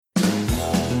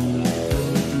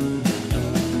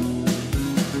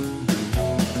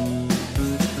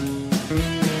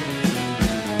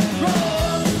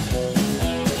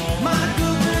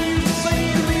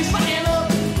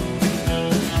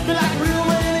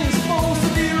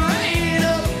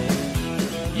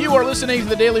are listening to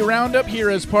the Daily Roundup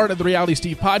here as part of the Reality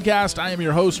Steve podcast. I am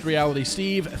your host, Reality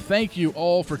Steve. Thank you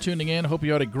all for tuning in. Hope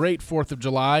you had a great 4th of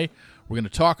July. We're going to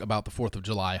talk about the 4th of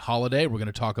July holiday. We're going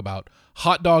to talk about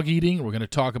hot dog eating. We're going to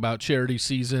talk about charity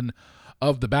season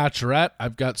of The Bachelorette.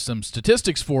 I've got some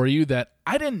statistics for you that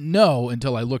I didn't know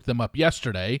until I looked them up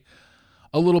yesterday.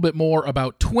 A little bit more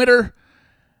about Twitter.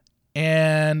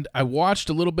 And I watched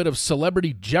a little bit of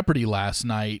Celebrity Jeopardy last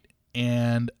night.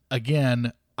 And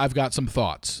again, I've got some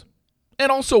thoughts.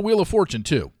 And also Wheel of Fortune,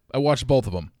 too. I watched both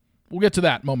of them. We'll get to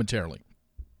that momentarily.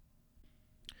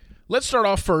 Let's start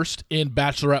off first in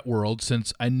Bachelorette world,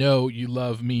 since I know you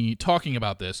love me talking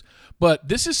about this. But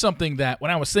this is something that, when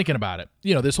I was thinking about it,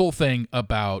 this whole thing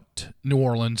about New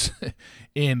Orleans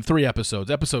in 3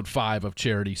 episodes, episode 5 of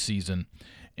charity season.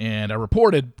 And I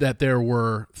reported that there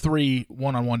were 3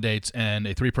 one-on-one dates and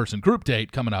a 3-person group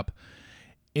date coming up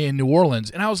in New Orleans.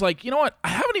 And I was like, you know what? I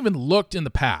haven't even looked in the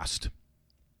past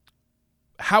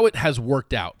how it has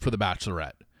worked out for The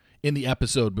Bachelorette in the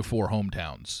episode before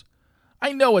Hometowns.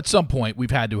 I know at some point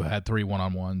we've had to have had 3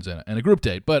 one-on-ones and a group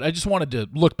date, but I just wanted to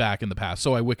look back in the past,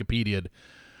 so I Wikipedia'd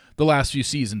the last few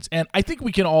seasons. And I think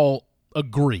we can all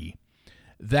agree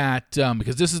that,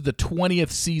 because this is the 20th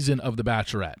season of The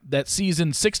Bachelorette, that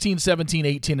season 16, 17,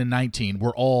 18, and 19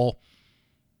 were all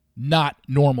not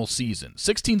normal seasons.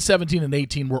 16, 17, and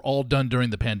 18 were all done during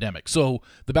the pandemic. So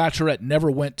The Bachelorette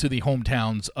never went to the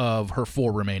hometowns of her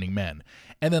 4 remaining men.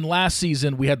 And then last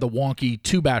season, we had the wonky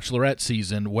 2 Bachelorette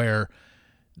season where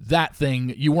that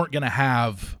thing you weren't going to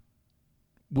have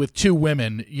with 2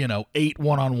 women, 8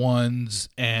 one-on-ones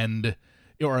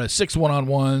or 6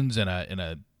 one-on-ones and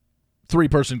a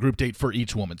 3-person group date for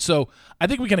each woman. So I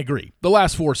think we can agree. The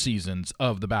last 4 seasons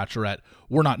of The Bachelorette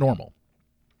were not normal.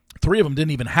 3 of them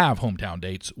didn't even have hometown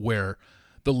dates where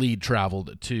the lead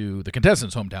traveled to the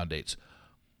contestants' hometown dates.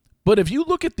 But if you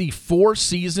look at the 4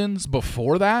 seasons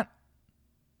before that,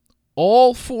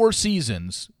 all 4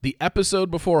 seasons, the episode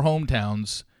before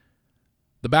hometowns,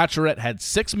 The Bachelorette had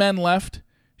 6 men left.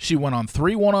 She went on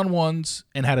 3 one-on-ones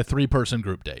and had a 3-person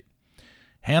group date.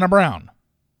 Hannah Brown,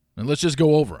 and let's just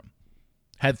go over them,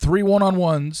 had 3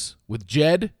 one-on-ones with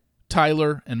Jed,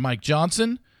 Tyler, and Mike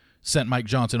Johnson, sent Mike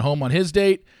Johnson home on his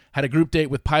date, had a group date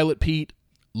with Pilot Pete,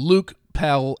 Luke,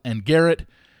 Pell, and Garrett.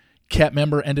 Cat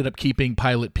member ended up keeping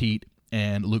Pilot Pete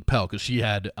and Luke Pell because she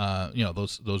had,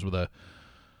 those were the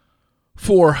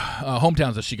 4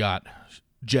 hometowns that she got.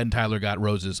 Jed and Tyler got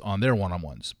roses on their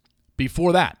one-on-ones.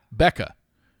 Before that, Becca,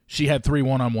 she had 3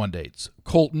 one-on-one dates.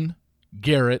 Colton,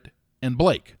 Garrett, and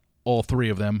Blake, all 3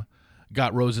 of them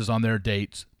got roses on their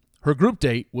dates. Her group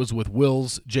date was with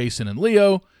Wills, Jason, and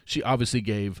Leo. She obviously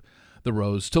gave the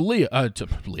rose to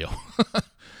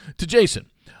to Jason.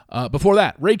 Before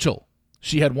that, Rachel,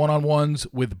 she had one-on-ones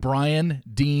with Brian,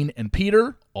 Dean, and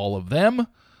Peter. All of them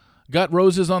got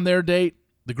roses on their date.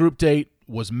 The group date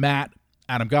was Matt,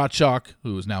 Adam Gottschalk,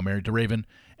 who is now married to Raven,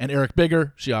 and Eric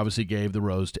Bigger. She obviously gave the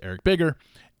rose to Eric Bigger.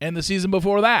 And the season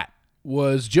before that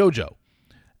was JoJo.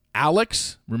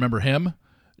 Alex, remember him?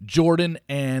 Jordan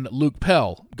and Luke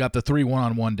Pell got the 3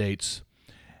 one-on-one dates,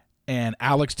 and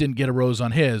Alex didn't get a rose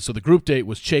on his. So the group date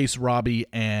was Chase, Robbie,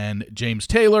 and James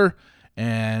Taylor,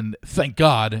 and thank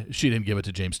God she didn't give it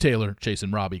to James Taylor. Chase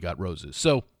and Robbie got roses.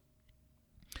 So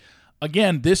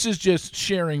again, this is just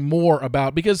sharing more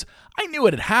about, because I knew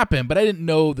it had happened, but I didn't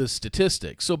know the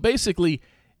statistics. So basically,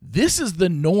 this is the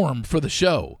norm for the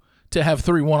show, to have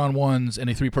 3 one-on-ones and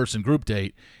a 3-person group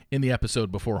date in the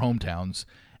episode before hometowns.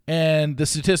 And the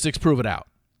statistics prove it out.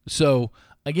 So,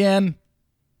 again,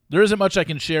 there isn't much I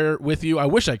can share with you. I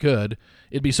wish I could.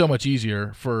 It'd be so much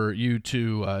easier for you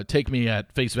to take me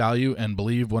at face value and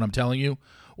believe what I'm telling you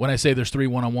when I say there's 3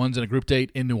 one-on-ones and a group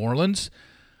date in New Orleans.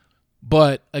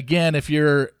 But, again, if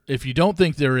you don't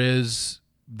think there is,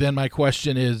 then my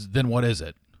question is, then what is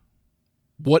it?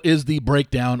 What is the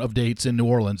breakdown of dates in New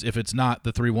Orleans if it's not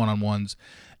the 3 one-on-ones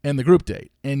and the group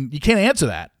date? And you can't answer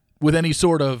that with any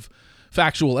sort of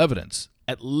factual evidence.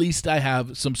 At least I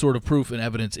have some sort of proof and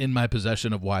evidence in my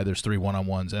possession of why there's 3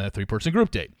 one-on-ones and a 3-person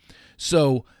group date.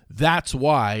 So that's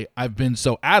why I've been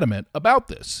so adamant about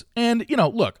this. And,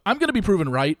 look, I'm going to be proven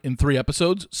right in 3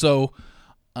 episodes. So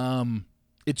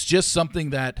it's just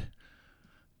something that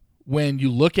when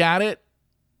you look at it,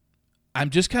 I'm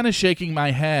just kind of shaking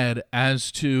my head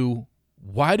as to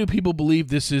why do people believe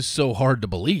this is so hard to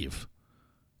believe?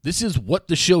 This is what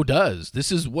the show does. This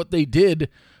is what they did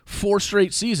 4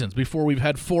 straight seasons before we've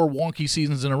had 4 wonky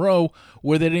seasons in a row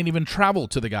where they didn't even travel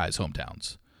to the guys'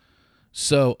 hometowns.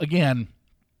 So, again,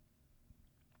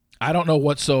 I don't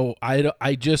know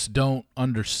I just don't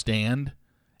understand.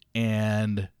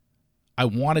 And I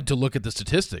wanted to look at the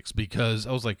statistics because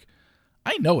I was like,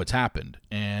 I know it's happened.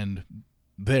 And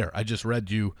there, I just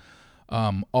read you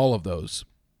all of those.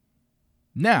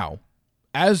 Now,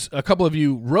 as a couple of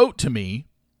you wrote to me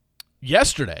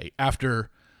yesterday after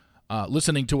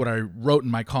listening to what I wrote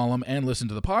in my column and listened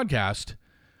to the podcast,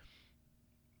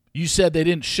 you said they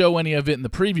didn't show any of it in the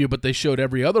preview, but they showed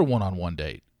every other one-on-one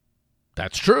date.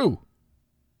 That's true.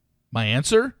 My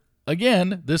answer?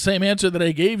 Again, the same answer that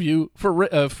I gave you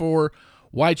for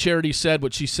why Charity said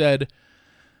what she said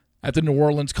at the New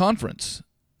Orleans conference.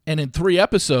 And in 3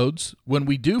 episodes, when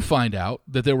we do find out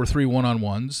that there were 3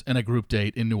 one-on-ones and a group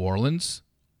date in New Orleans,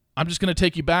 I'm just going to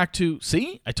take you back to,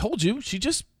 see, I told you, she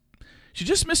just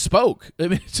misspoke. I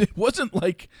mean, it wasn't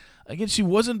like, again, she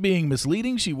wasn't being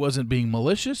misleading. She wasn't being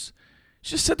malicious.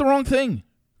 She just said the wrong thing.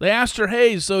 They asked her,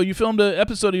 hey, so you filmed an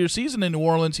episode of your season in New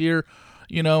Orleans here,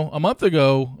 a month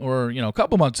ago or, a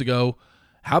couple months ago.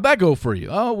 How'd that go for you?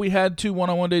 Oh, we had 2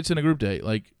 one-on-one dates and a group date.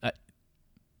 Like,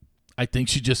 I think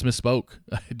she just misspoke.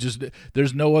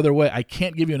 There's no other way. I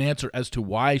can't give you an answer as to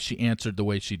why she answered the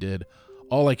way she did.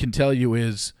 All I can tell you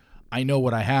is I know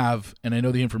what I have, and I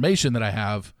know the information that I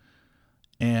have,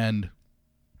 and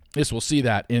this will see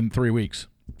that in 3 weeks.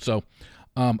 So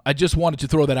I just wanted to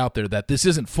throw that out there, that this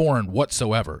isn't foreign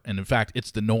whatsoever, and in fact,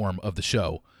 it's the norm of the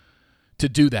show to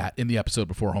do that in the episode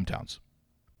before Hometowns.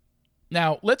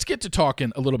 Now, let's get to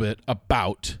talking a little bit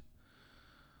about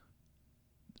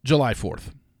July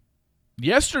 4th.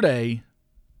 Yesterday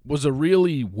was a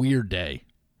really weird day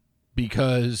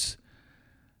because,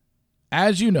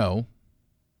 as you know,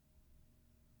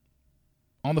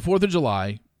 on the 4th of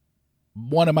July,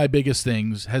 one of my biggest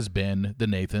things has been the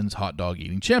Nathan's Hot Dog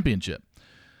Eating Championship.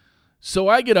 So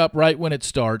I get up right when it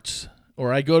starts,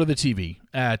 or I go to the TV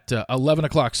at 11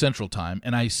 o'clock Central Time,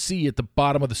 and I see at the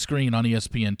bottom of the screen on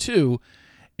ESPN2,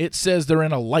 it says they're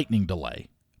in a lightning delay.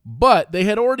 But they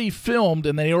had already filmed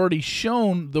and they already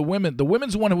shown the women. The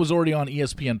women's one was already on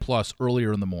ESPN Plus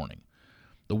earlier in the morning,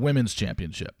 the women's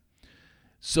championship.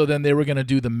 So then they were going to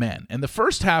do the men. And the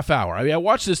first half hour, I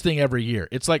watch this thing every year.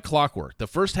 It's like clockwork. The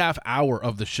first half hour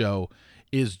of the show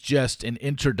is just an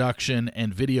introduction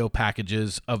and video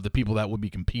packages of the people that would be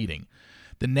competing.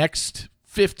 The next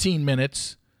 15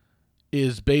 minutes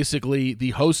is basically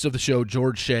the host of the show,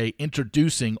 George Shea,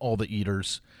 introducing all the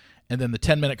eaters, and then the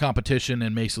 10-minute competition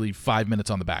and basically 5 minutes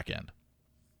on the back end.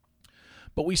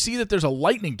 But we see that there's a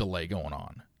lightning delay going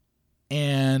on.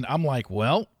 And I'm like,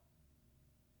 well,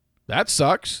 that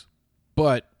sucks.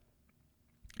 But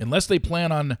unless they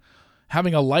plan on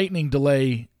having a lightning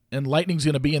delay and lightning's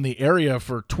going to be in the area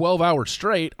for 12 hours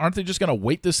straight, aren't they just going to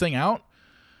wait this thing out?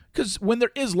 Because when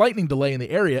there is lightning delay in the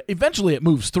area, eventually it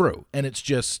moves through and it's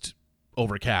just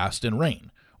overcast and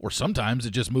rain. Or sometimes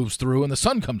it just moves through and the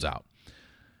sun comes out.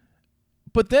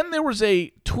 But then there was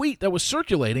a tweet that was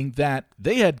circulating that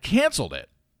they had canceled it,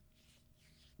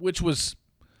 which was,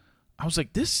 I was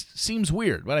like, this seems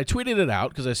weird. But I tweeted it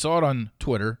out because I saw it on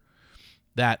Twitter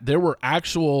that there were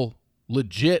actual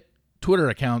legit Twitter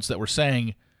accounts that were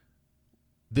saying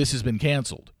this has been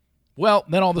canceled. Well,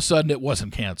 then all of a sudden it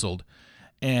wasn't canceled,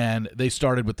 and they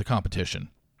started with the competition.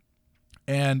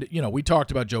 And, we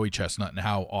talked about Joey Chestnut and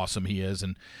how awesome he is,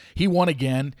 and he won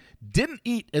again. Didn't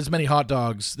eat as many hot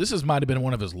dogs. This might have been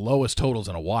one of his lowest totals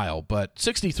in a while, but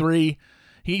 63.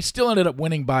 He still ended up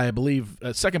winning by, I believe,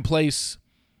 second place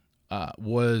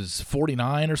was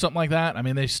 49 or something like that. I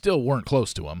mean, they still weren't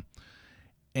close to him.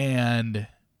 And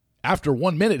after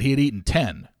 1 minute, he had eaten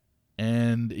 10.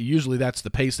 And usually that's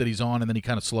the pace that he's on, and then he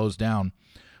kind of slows down.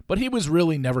 But he was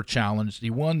really never challenged. He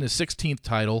won the 16th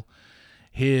title,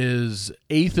 his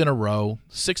 8th in a row,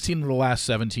 16 of the last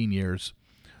 17 years.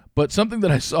 But something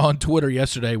that I saw on Twitter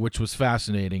yesterday, which was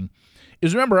fascinating,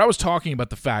 is, remember, I was talking about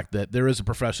the fact that there is a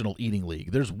professional eating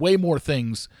league. There's way more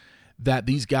things that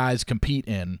these guys compete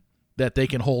in that they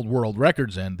can hold world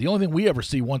records in. The only thing we ever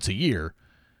see once a year,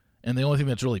 and the only thing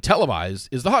that's really televised,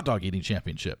 is the hot dog eating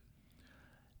championship.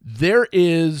 There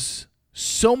is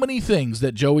so many things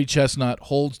that Joey Chestnut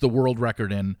holds the world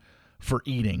record in for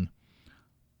eating.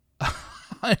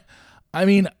 I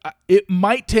mean, it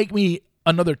might take me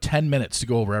another 10 minutes to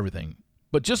go over everything,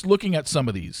 but just looking at some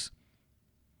of these.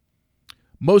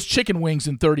 Most chicken wings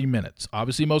in 30 minutes.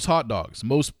 Obviously, most hot dogs.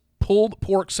 Most pulled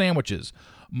pork sandwiches.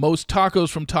 Most tacos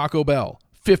from Taco Bell.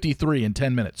 53 in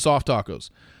 10 minutes. Soft tacos.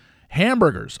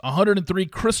 Hamburgers. 103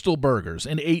 Crystal Burgers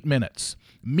in 8 minutes.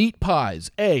 Meat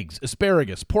pies. Eggs.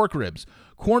 Asparagus. Pork ribs.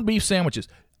 Corned beef sandwiches.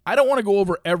 I don't want to go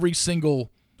over every single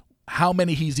how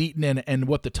many he's eaten in and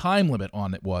what the time limit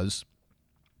on it was.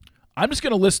 I'm just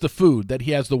going to list the food that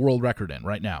he has the world record in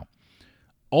right now.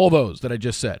 All those that I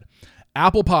just said.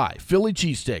 apple pie, Philly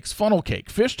cheesesteaks, funnel cake,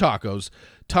 fish tacos,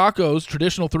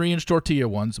 traditional 3-inch tortilla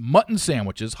ones, mutton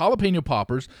sandwiches, jalapeno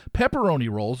poppers, pepperoni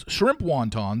rolls, shrimp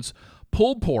wontons,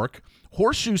 pulled pork,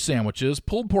 horseshoe sandwiches,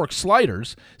 pulled pork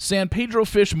sliders, San Pedro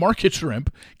fish market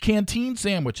shrimp, canteen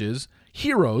sandwiches,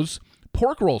 heroes,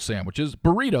 pork roll sandwiches,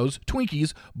 burritos,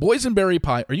 Twinkies, boysenberry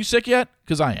pie. Are you sick yet?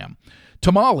 Because I am.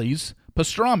 Tamales,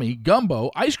 pastrami,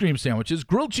 gumbo, ice cream sandwiches,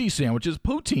 grilled cheese sandwiches,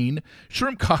 poutine,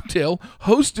 shrimp cocktail,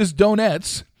 Hostess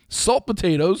donuts, salt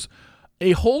potatoes,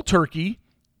 a whole turkey,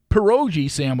 pierogi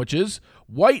sandwiches,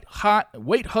 White Hut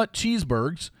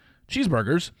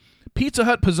cheeseburgers, Pizza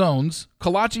Hut pizzones,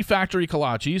 Kolache Factory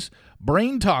kolaches,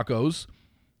 brain tacos,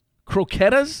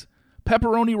 croquetas,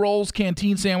 pepperoni rolls,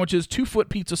 canteen sandwiches, 2-foot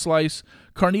pizza slice,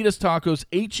 carnitas tacos,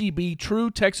 HEB, true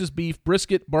Texas beef,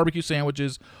 brisket, barbecue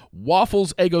sandwiches,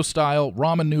 waffles, Eggo style,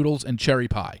 ramen noodles, and cherry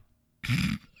pie.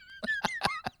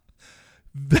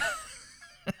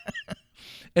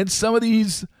 And some of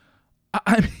these,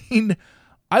 I mean,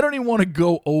 I don't even want to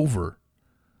go over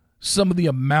some of the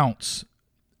amounts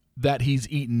that he's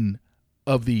eaten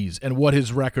of these and what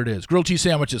his record is. Grilled cheese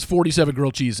sandwiches, 47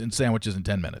 grilled cheese and sandwiches in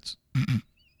 10 minutes.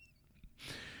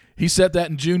 He set that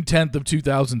in June 10th of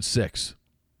 2006.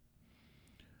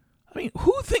 I mean,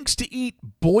 who thinks to eat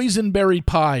boysenberry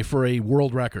pie for a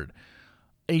world record?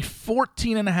 A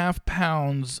 14.5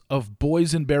 pounds of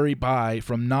boysenberry pie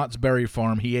from Knott's Berry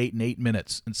Farm he ate in 8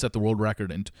 minutes and set the world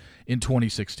record in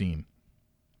 2016.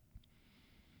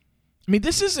 I mean,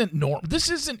 this isn't normal. This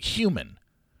isn't human.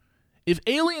 If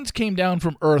aliens came down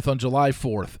from Earth on July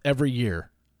 4th every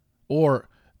year, or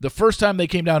the first time they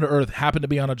came down to Earth happened to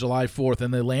be on a July 4th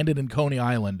and they landed in Coney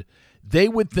Island, they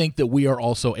would think that we are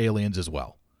also aliens as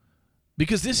well.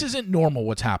 Because this isn't normal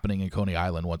what's happening in Coney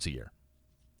Island once a year.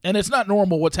 And it's not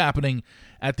normal what's happening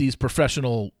at these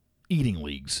professional eating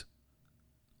leagues.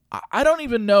 I don't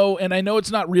even know, and I know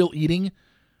it's not real eating.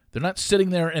 They're not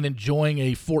sitting there and enjoying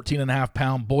a 14.5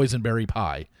 pound boysenberry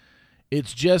pie.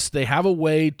 It's just they have a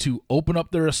way to open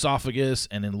up their esophagus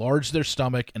and enlarge their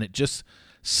stomach, and it just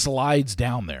slides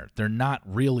down there. They're not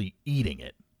really eating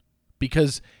it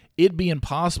because it'd be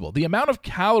impossible. The amount of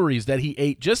calories that he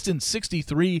ate just in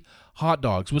 63 hot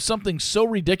dogs was something so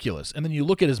ridiculous. And then you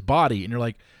look at his body and you're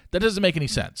like, that doesn't make any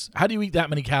sense. How do you eat that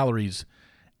many calories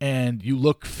and you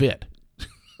look fit?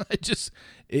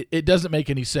 It doesn't make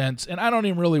any sense. And I don't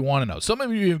even really want to know. Some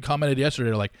of you even commented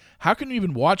yesterday, like, how can you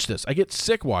even watch this? I get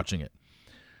sick watching it.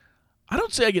 I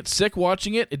don't say I get sick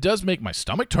watching it. It does make my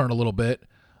stomach turn a little bit,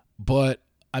 but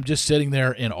I'm just sitting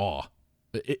there in awe.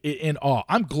 In awe.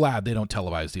 I'm glad they don't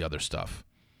televise the other stuff.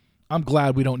 I'm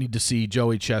glad we don't need to see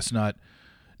Joey Chestnut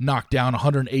knock down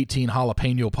 118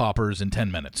 jalapeno poppers in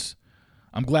 10 minutes.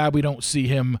 I'm glad we don't see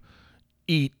him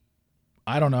eat,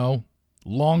 I don't know,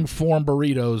 long-form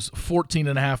burritos,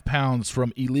 14.5 pounds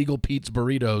from Illegal Pete's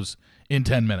Burritos in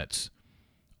 10 minutes.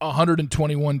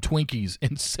 121 Twinkies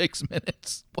in 6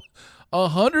 minutes.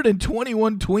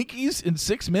 121 Twinkies in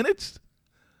 6 minutes?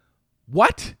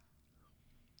 What?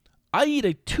 I eat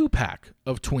a 2-pack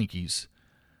of Twinkies,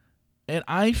 and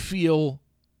I feel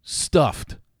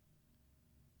stuffed.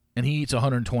 And he eats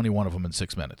 121 of them in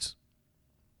 6 minutes.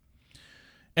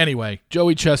 Anyway,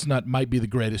 Joey Chestnut might be the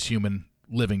greatest human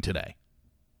living today.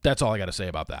 That's all I got to say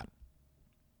about that.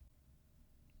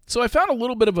 So I found a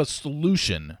little bit of a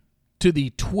solution to the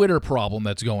Twitter problem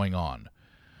that's going on,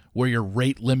 where your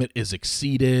rate limit is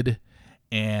exceeded,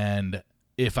 and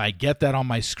if I get that on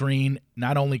my screen,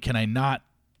 not only can I not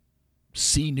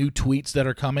see new tweets that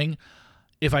are coming,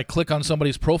 if I click on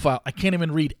somebody's profile, I can't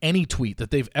even read any tweet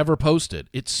that they've ever posted.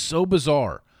 It's so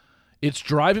bizarre. It's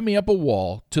driving me up a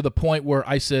wall to the point where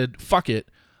I said, fuck it,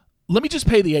 let me just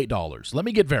pay the $8. Let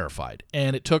me get verified.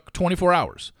 And it took 24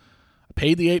 hours. I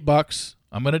paid the $8.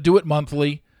 I'm going to do it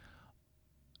monthly.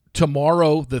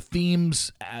 Tomorrow, the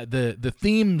themes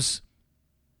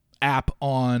app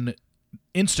on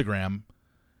Instagram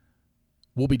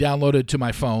will be downloaded to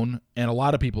my phone and a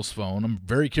lot of people's phone. I'm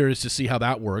very curious to see how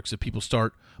that works if people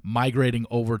start migrating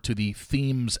over to the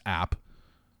themes app.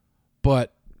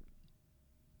 But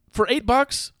for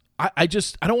 $8, I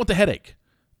don't want the headache.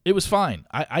 It was fine.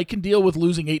 I can deal with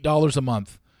losing $8 a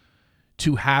month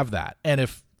to have that. And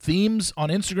if themes on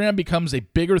Instagram becomes a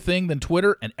bigger thing than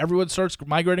Twitter and everyone starts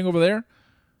migrating over there,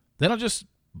 then I'll just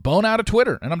bone out of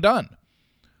Twitter and I'm done.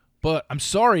 But I'm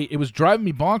sorry, it was driving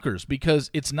me bonkers because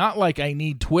it's not like I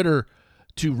need Twitter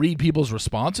to read people's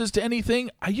responses to anything.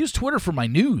 I use Twitter for my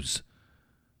news.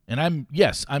 And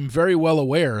I'm very well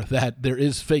aware that there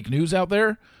is fake news out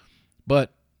there,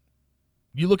 but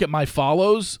you look at my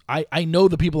follows, I know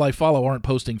the people I follow aren't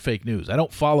posting fake news. I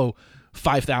don't follow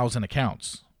 5,000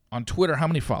 accounts. On Twitter, how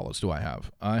many follows do I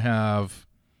have? I have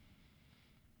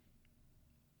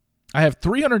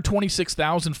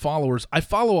 326,000 followers. I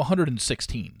follow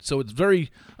 116. So I'm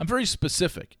very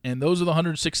specific. And those are the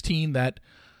 116 that,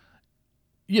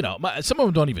 some of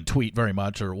them don't even tweet very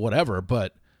much or whatever,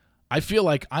 but I feel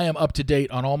like I am up to date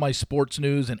on all my sports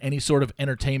news and any sort of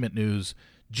entertainment news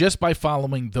just by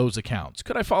following those accounts.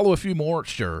 Could I follow a few more?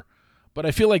 Sure. But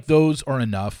I feel like those are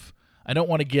enough. I don't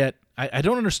want to get I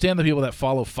don't understand the people that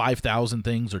follow 5,000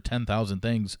 things or 10,000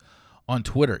 things on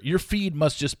Twitter. Your feed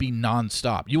must just be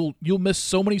nonstop. You'll miss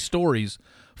so many stories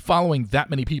following that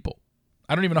many people.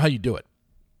 I don't even know how you do it.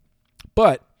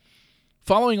 But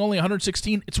following only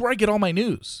 116, it's where I get all my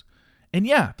news. And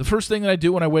yeah, the first thing that I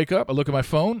do when I wake up, I look at my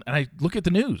phone and I look at the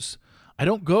news. I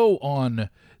don't go on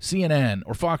CNN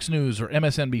or Fox News or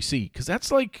MSNBC because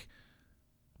that's like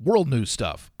world news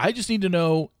stuff. I just need to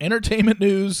know entertainment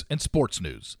news and sports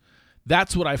news.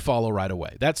 That's what I follow right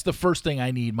away. That's the first thing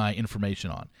I need my information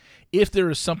on. If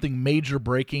there is something major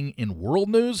breaking in world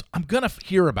news, I'm going to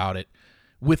hear about it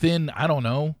within, I don't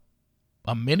know,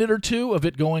 a minute or two of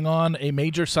it going on a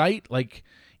major site. Like,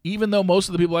 even though most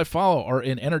of the people I follow are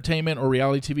in entertainment or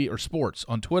reality TV or sports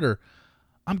on Twitter,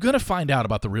 I'm going to find out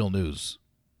about the real news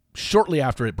shortly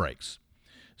after it breaks.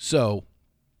 So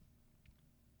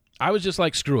I was just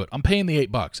like, screw it. I'm paying the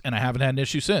 $8, and I haven't had an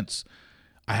issue since.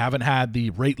 I haven't had the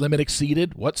rate limit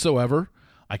exceeded whatsoever.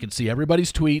 I can see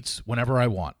everybody's tweets whenever I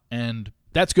want, and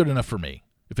that's good enough for me.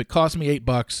 If it costs me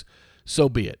 $8, so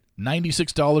be it.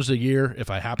 $96 a year, if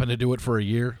I happen to do it for a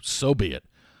year, so be it.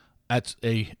 That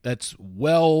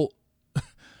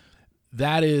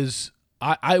is,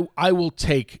 I will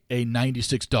take a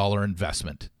 $96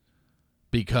 investment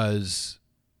because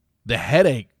the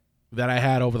headache that I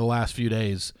had over the last few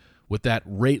days with that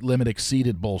rate limit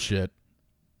exceeded bullshit,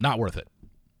 not worth it.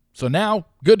 So now,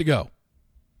 good to go.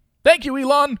 Thank you,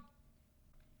 Elon.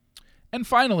 And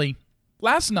finally,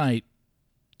 last night,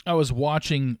 I was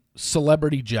watching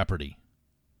Celebrity Jeopardy.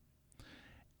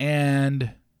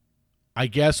 And I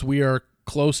guess we are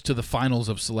close to the finals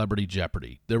of Celebrity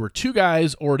Jeopardy. There were two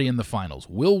guys already in the finals,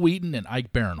 Will Wheaton and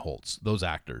Ike Barinholtz, those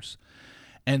actors.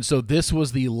 And so this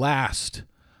was the last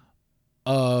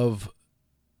of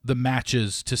the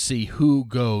matches to see who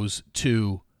goes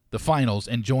to the finals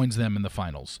and joins them in the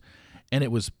finals. And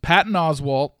it was Patton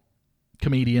Oswalt,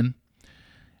 comedian.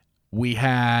 We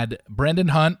had Brendan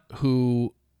Hunt,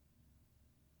 who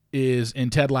is in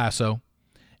Ted Lasso,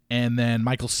 and then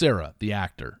Michael Cera, the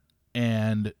actor.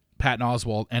 And Patton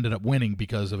Oswalt ended up winning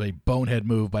because of a bonehead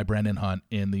move by Brendan Hunt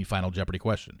in the final Jeopardy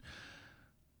question.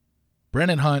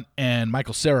 Brendan Hunt and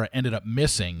Michael Cera ended up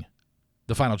missing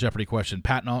the final Jeopardy question.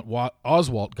 Patton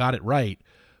Oswalt got it right,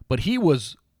 but he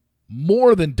was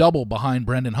more than double behind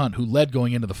Brendan Hunt, who led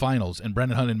going into the finals. And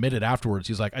Brendan Hunt admitted afterwards,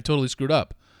 he's like, I totally screwed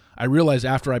up. I realized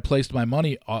after I placed my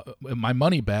money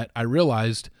bet, I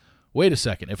realized, wait a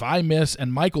second, if I miss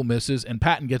and Michael misses and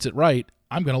Patton gets it right,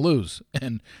 I'm going to lose.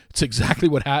 And it's exactly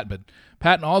what happened.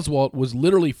 Patton Oswalt was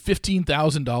literally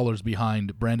 $15,000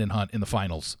 behind Brendan Hunt in the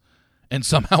finals and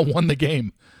somehow won the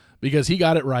game because he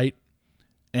got it right.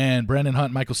 And Brendan Hunt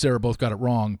and Michael Cera both got it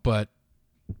wrong, but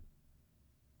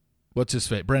what's his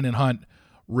fate? Brendan Hunt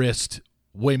risked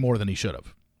way more than he should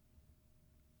have.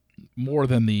 More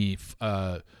than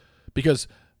because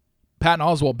Patton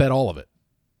Oswalt bet all of it.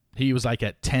 He was like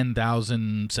at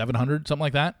 10,700, something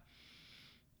like that.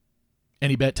 And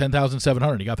he bet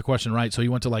 10,700. He got the question right, so he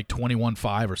went to like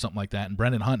 21.5 or something like that. And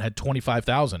Brendan Hunt had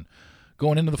 25,000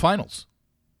 going into the finals.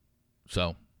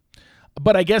 So,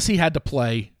 but I guess he had to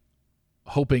play,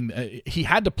 hoping he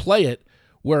had to play it.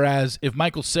 Whereas if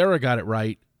Michael Cera got it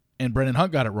right and Brendan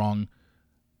Hunt got it wrong,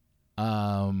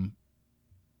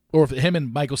 or if him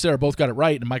and Michael Cera both got it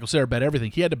right and Michael Cera bet everything,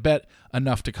 he had to bet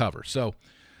enough to cover. So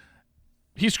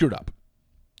he screwed up.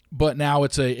 But now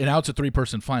it's a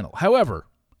 3-person final. However,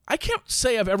 I can't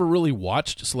say I've ever really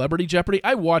watched Celebrity Jeopardy.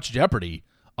 I watch Jeopardy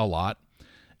a lot,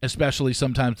 especially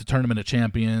sometimes the Tournament of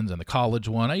Champions and the college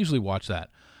one. I usually watch that.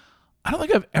 I don't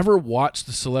think I've ever watched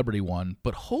the celebrity one,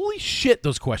 but holy shit,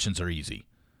 those questions are easy.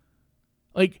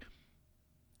 Like,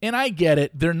 and I get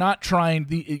it. They're not trying,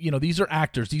 these are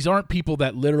actors. These aren't people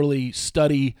that literally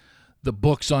study the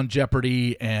books on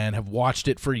Jeopardy and have watched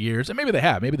it for years. And maybe they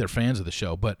have. Maybe they're fans of the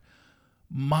show. But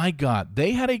my God,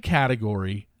 they had a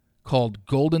category called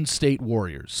Golden State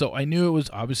Warriors. So I knew it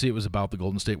was about the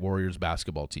Golden State Warriors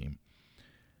basketball team.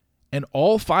 And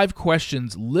all 5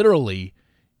 questions, literally,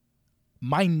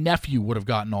 my nephew would have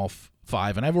gotten all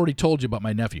 5. And I've already told you about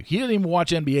my nephew. He didn't even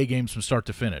watch NBA games from start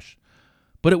to finish.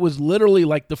 But it was literally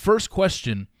like the first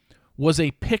question was a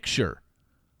picture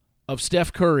of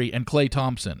Steph Curry and Klay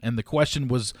Thompson. And the question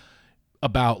was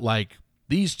about, like,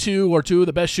 these two are two of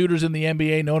the best shooters in the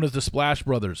NBA, known as the Splash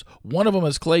Brothers. One of them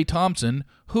is Klay Thompson.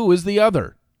 Who is the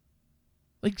other?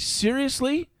 Like,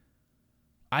 seriously?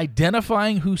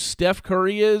 Identifying who Steph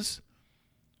Curry is?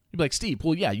 You'd be like, Steve,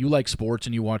 well, yeah, you like sports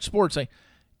and you watch sports.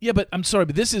 Yeah, but I'm sorry,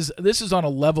 but this is on a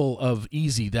level of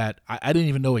easy that I didn't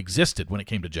even know existed when it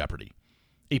came to Jeopardy.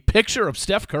 A picture of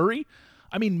Steph Curry?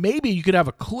 I mean, maybe you could have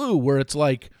a clue where it's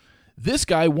like, this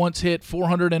guy once hit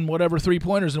 400 and whatever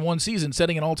three-pointers in one season,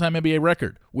 setting an all-time NBA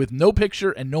record with no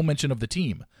picture and no mention of the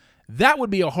team. That would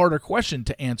be a harder question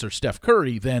to answer Steph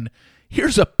Curry than,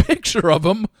 here's a picture of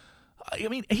him. I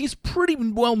mean, he's pretty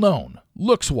well known,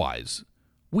 looks-wise.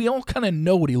 We all kind of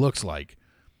know what he looks like.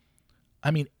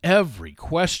 I mean, every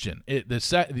question.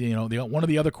 One of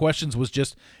the other questions was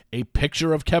just a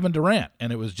picture of Kevin Durant,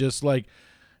 and it was just like,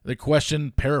 the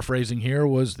question, paraphrasing here,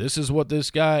 was, this is what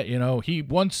this guy, he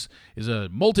once is a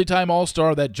multi-time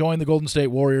All-Star that joined the Golden State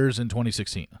Warriors in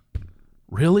 2016.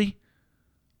 Really?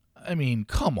 I mean,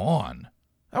 come on.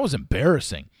 That was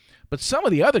embarrassing. But some of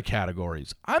the other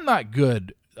categories, I'm not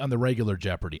good on the regular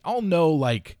Jeopardy. I'll know,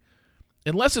 like,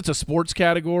 unless it's a sports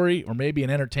category or maybe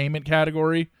an entertainment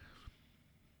category,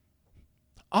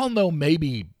 I'll know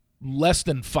maybe less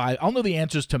than 5. I'll know the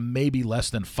answers to maybe less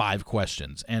than 5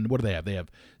 questions. And what do they have? They have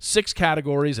 6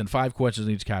 categories and 5 questions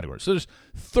in each category. So there's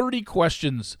 30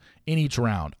 questions in each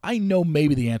round. I know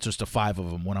maybe the answers to 5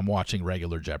 of them when I'm watching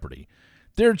regular Jeopardy.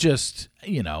 They're just,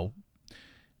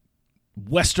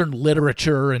 Western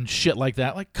literature and shit like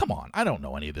that. Like, come on. I don't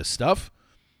know any of this stuff.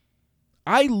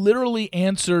 I literally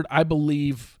answered, I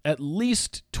believe, at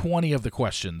least 20 of the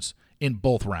questions in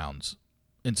both rounds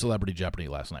in Celebrity Jeopardy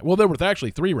last night. Well, there were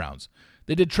actually 3 rounds.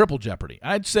 They did triple Jeopardy.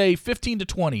 I'd say 15 to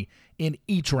 20 in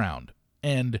each round.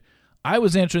 And I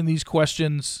was answering these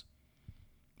questions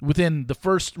within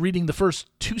reading the first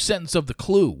 2 sentences of the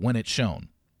clue when it's shown.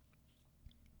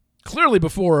 Clearly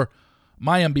before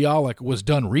Mayim Bialik was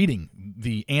done reading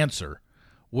the answer,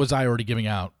 was I already giving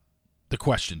out the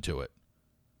question to it.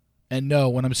 And no,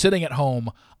 when I'm sitting at home,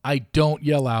 I don't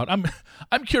yell out.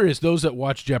 I'm curious, those that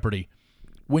watch Jeopardy,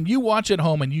 when you watch at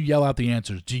home and you yell out the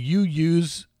answers, do you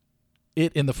use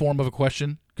it in the form of a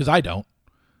question? Because I don't.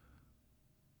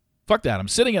 Fuck that. I'm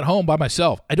sitting at home by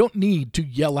myself. I don't need to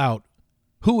yell out,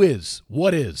 who is,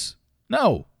 what is.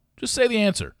 No, just say the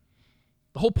answer.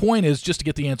 The whole point is just to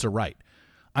get the answer right.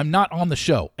 I'm not on the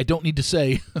show. I don't need to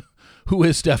say, who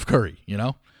is Steph Curry,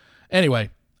 Anyway,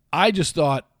 I just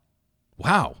thought,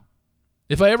 wow.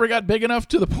 If I ever got big enough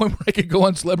to the point where I could go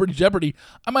on Celebrity Jeopardy,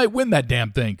 I might win that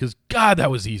damn thing, because, God, that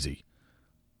was easy.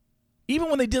 Even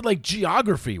when they did, like,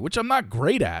 geography, which I'm not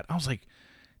great at, I was like,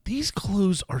 these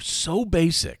clues are so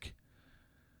basic.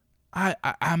 I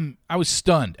was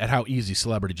stunned at how easy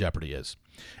Celebrity Jeopardy is.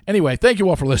 Anyway, thank you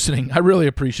all for listening. I really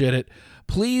appreciate it.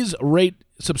 Please rate,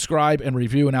 subscribe, and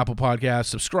review an Apple Podcast.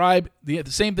 Subscribe, the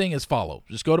same thing as follow.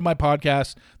 Just go to my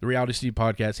podcast, the Reality Steve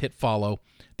Podcast, hit follow.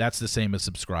 That's the same as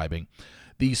subscribing.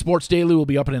 The Sports Daily will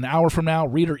be up in an hour from now.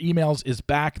 Reader Emails is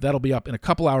back. That'll be up in a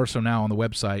couple hours from now on the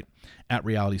website at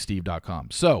realitysteve.com.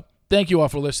 So, thank you all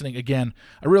for listening. Again,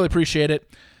 I really appreciate it.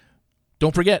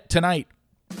 Don't forget, tonight,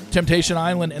 Temptation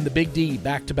Island and the Big D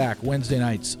back-to-back Wednesday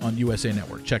nights on USA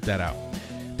Network. Check that out.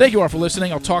 Thank you all for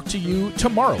listening. I'll talk to you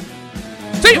tomorrow.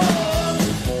 See you!